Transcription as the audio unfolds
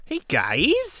Hey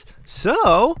guys!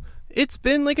 So, it's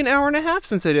been like an hour and a half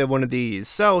since I did one of these,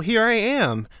 so here I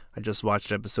am. I just watched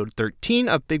episode 13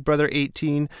 of Big Brother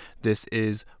 18. This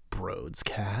is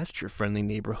Broadscast, your friendly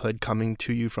neighborhood coming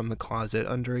to you from the closet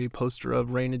under a poster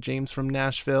of Raina James from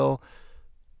Nashville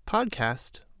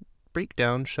podcast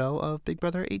breakdown show of Big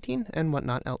Brother 18 and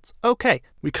whatnot else. Okay,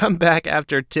 we come back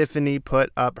after Tiffany put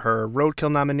up her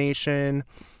roadkill nomination,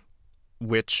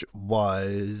 which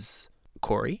was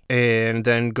Corey, and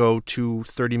then go to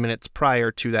 30 minutes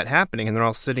prior to that happening, and they're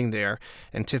all sitting there,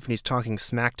 and Tiffany's talking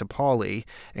smack to Paulie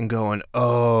and going,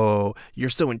 "Oh, you're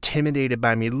so intimidated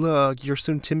by me. Look, you're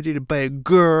so intimidated by a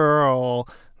girl."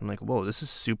 I'm like, whoa, this is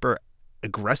super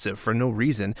aggressive for no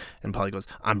reason. And Paulie goes,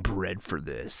 "I'm bred for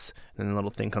this." And then a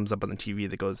little thing comes up on the TV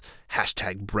that goes,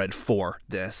 #bred for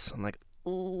this. I'm like,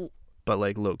 ooh, but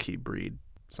like low-key breed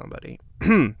somebody.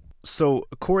 So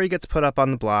Corey gets put up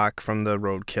on the block from the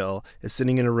roadkill, is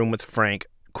sitting in a room with Frank.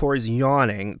 Corey's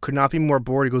yawning, could not be more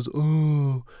bored. He goes,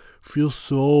 "Oh, feels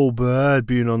so bad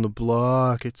being on the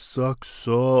block. It sucks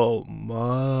so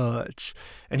much."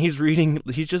 And he's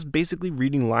just basically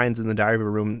reading lines in the diary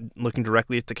room, looking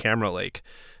directly at the camera like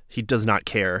he does not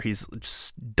care. He's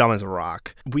just dumb as a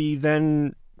rock. We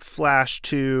then flash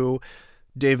to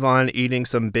Da'Vonne eating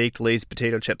some baked Lay's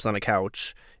potato chips on a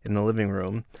couch in the living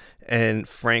room, and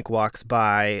Frank walks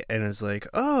by and is like,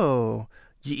 "Oh,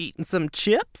 you eating some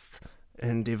chips?"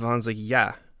 And Da'Vonne's like,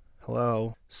 "Yeah,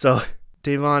 hello." So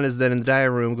Da'Vonne is then in the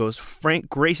diary room, goes, "Frank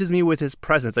graces me with his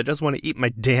presence. I just want to eat my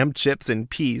damn chips in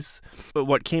peace." But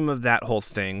what came of that whole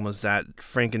thing was that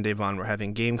Frank and Da'Vonne were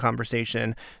having game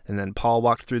conversation, and then Paul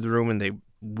walked through the room and they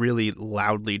really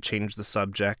loudly changed the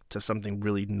subject to something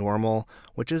really normal,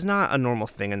 which is not a normal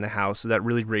thing in the house. So that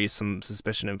really raised some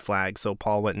suspicion and flags. So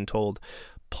Paul went and told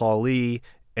Paulie,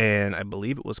 and I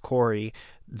believe it was Corey,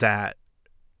 that,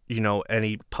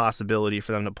 any possibility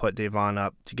for them to put Da'Vonne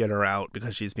up to get her out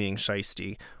because she's being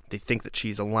shysty. They think that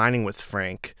she's aligning with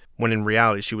Frank, when in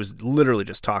reality she was literally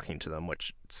just talking to them,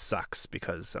 which sucks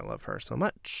because I love her so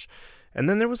much. And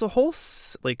then there was a whole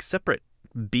separate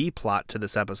B plot to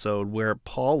this episode where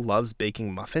Paul loves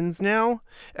baking muffins now,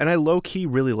 and I low-key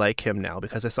really like him now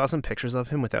because I saw some pictures of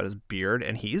him without his beard,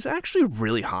 and he's actually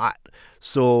really hot.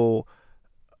 So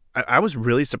I was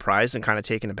really surprised and kind of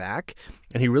taken aback,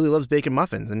 and he really loves baking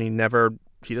muffins, and he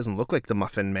doesn't look like the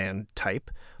muffin man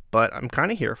type, but I'm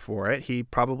kind of here for it. He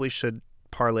probably should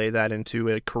parlay that into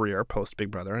a career post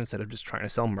Big Brother instead of just trying to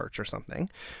sell merch or something.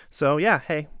 So yeah,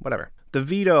 hey, whatever. The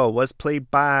veto was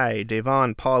played by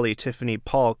Da'Vonne, Paulie, Tiffany,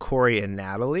 Paul, Corey, and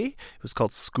Natalie. It was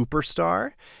called Scooper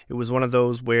Star. It was one of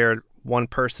those where one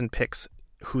person picks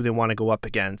who they want to go up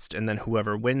against, and then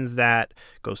whoever wins that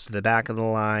goes to the back of the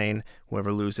line.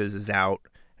 Whoever loses is out,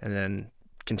 and then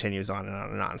continues on and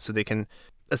on and on. So they can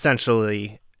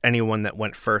essentially, anyone that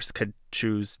went first could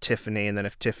choose Tiffany, and then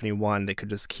if Tiffany won, they could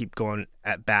just keep going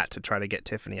at bat to try to get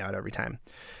Tiffany out every time.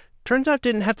 Turns out it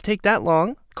didn't have to take that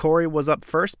long. Corey was up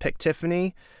first, picked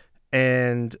Tiffany,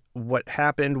 and what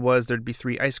happened was there'd be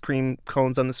 3 ice cream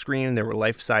cones on the screen. There were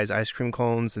life-size ice cream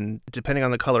cones, and depending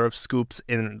on the color of scoops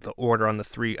in the order on the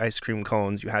 3 ice cream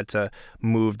cones, you had to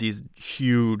move these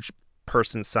huge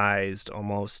person-sized,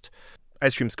 almost,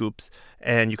 ice cream scoops,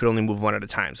 and you could only move one at a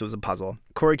time, so it was a puzzle.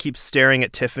 Corey keeps staring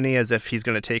at Tiffany as if he's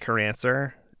going to take her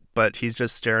answer, but he's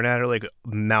just staring at her like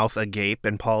mouth agape,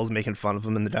 and Paul's making fun of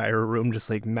him in the diary room, just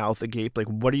like mouth agape. Like,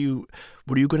 what are you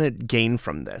going to gain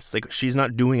from this? Like, she's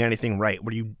not doing anything right.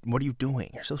 What are you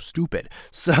doing? You're so stupid.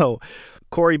 So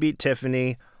Corey beat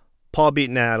Tiffany, Paul beat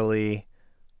Natalie,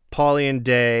 Paulie and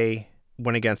Day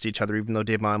went against each other, even though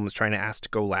Da'Vonne was trying to ask to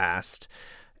go last.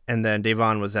 And then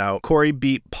Da'Vonne was out. Corey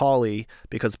beat Paulie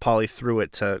because Paulie threw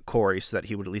it to Corey so that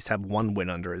he would at least have one win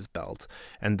under his belt.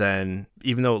 And then,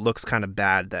 even though it looks kind of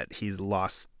bad that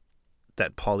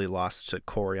Paulie lost to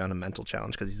Corey on a mental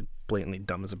challenge because he's blatantly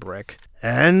dumb as a brick.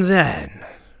 And then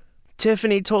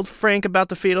Tiffany told Frank about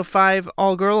the Fatal 5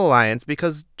 all-girl alliance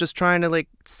because just trying to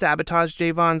sabotage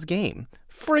Da'Vonne's game.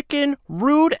 Frickin'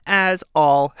 rude as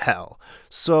all hell.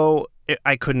 So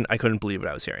I couldn't believe what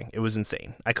I was hearing. It was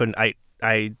insane.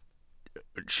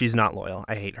 She's not loyal.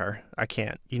 I hate her. I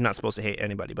can't. You're not supposed to hate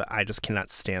anybody, but I just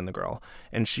cannot stand the girl.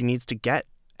 And she needs to get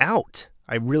out.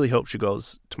 I really hope she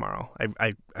goes tomorrow.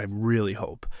 I really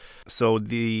hope. So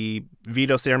the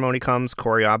veto ceremony comes.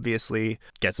 Corey obviously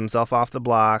gets himself off the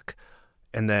block.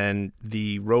 And then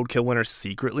the roadkill winner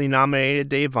secretly nominated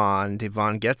Da'Vonne.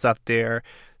 Da'Vonne gets up there,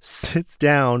 sits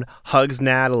down, hugs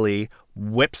Natalie,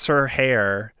 whips her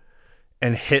hair,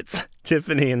 and hits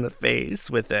Tiffany in the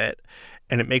face with it.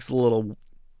 And it makes a little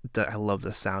I love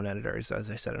the sound editors, as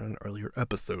I said in an earlier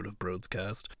episode of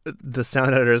Broadscast. The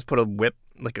sound editors put a whip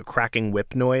like a cracking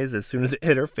whip noise as soon as it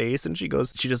hit her face, and she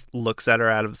just looks at her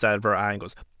out of the side of her eye and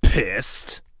goes,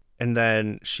 pissed. And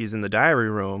then she's in the diary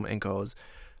room and goes,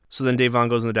 so then Dave Vaughn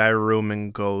goes in the diary room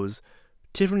and goes,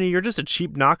 Tiffany, you're just a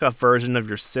cheap knockoff version of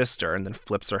your sister, and then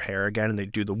flips her hair again, and they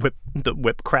do the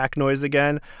whip crack noise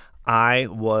again. I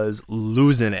was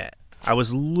losing it.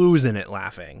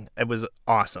 Laughing. It was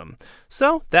awesome.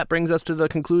 So that brings us to the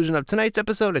conclusion of tonight's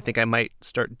episode. I think I might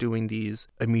start doing these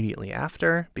immediately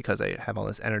after because I have all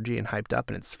this energy and hyped up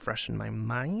and it's fresh in my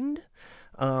mind.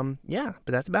 But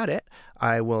that's about it.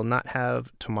 I will not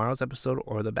have tomorrow's episode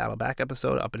or the Battle Back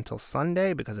episode up until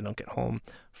Sunday because I don't get home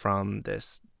from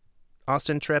this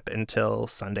Austin trip until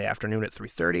Sunday afternoon at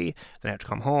 3:30. Then I have to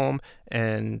come home,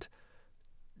 and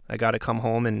I got to come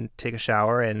home and take a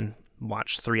shower and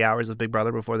watch 3 hours of Big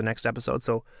Brother before the next episode.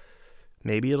 So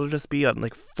maybe it'll just be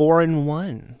like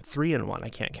 4-in-1, 3-in-1. I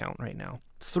can't count right now.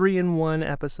 3-in-1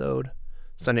 episode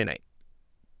Sunday night,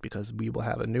 because we will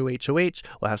have a new HOH.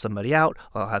 We'll have somebody out.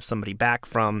 I'll have somebody back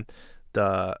from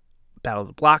the Battle of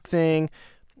the Block thing.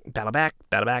 Battle back,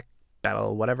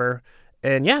 battle whatever.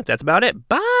 And yeah, that's about it.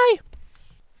 Bye!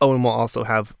 Oh, and we'll also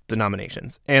have the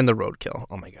nominations and the roadkill.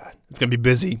 Oh my God. It's going to be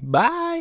busy. Bye!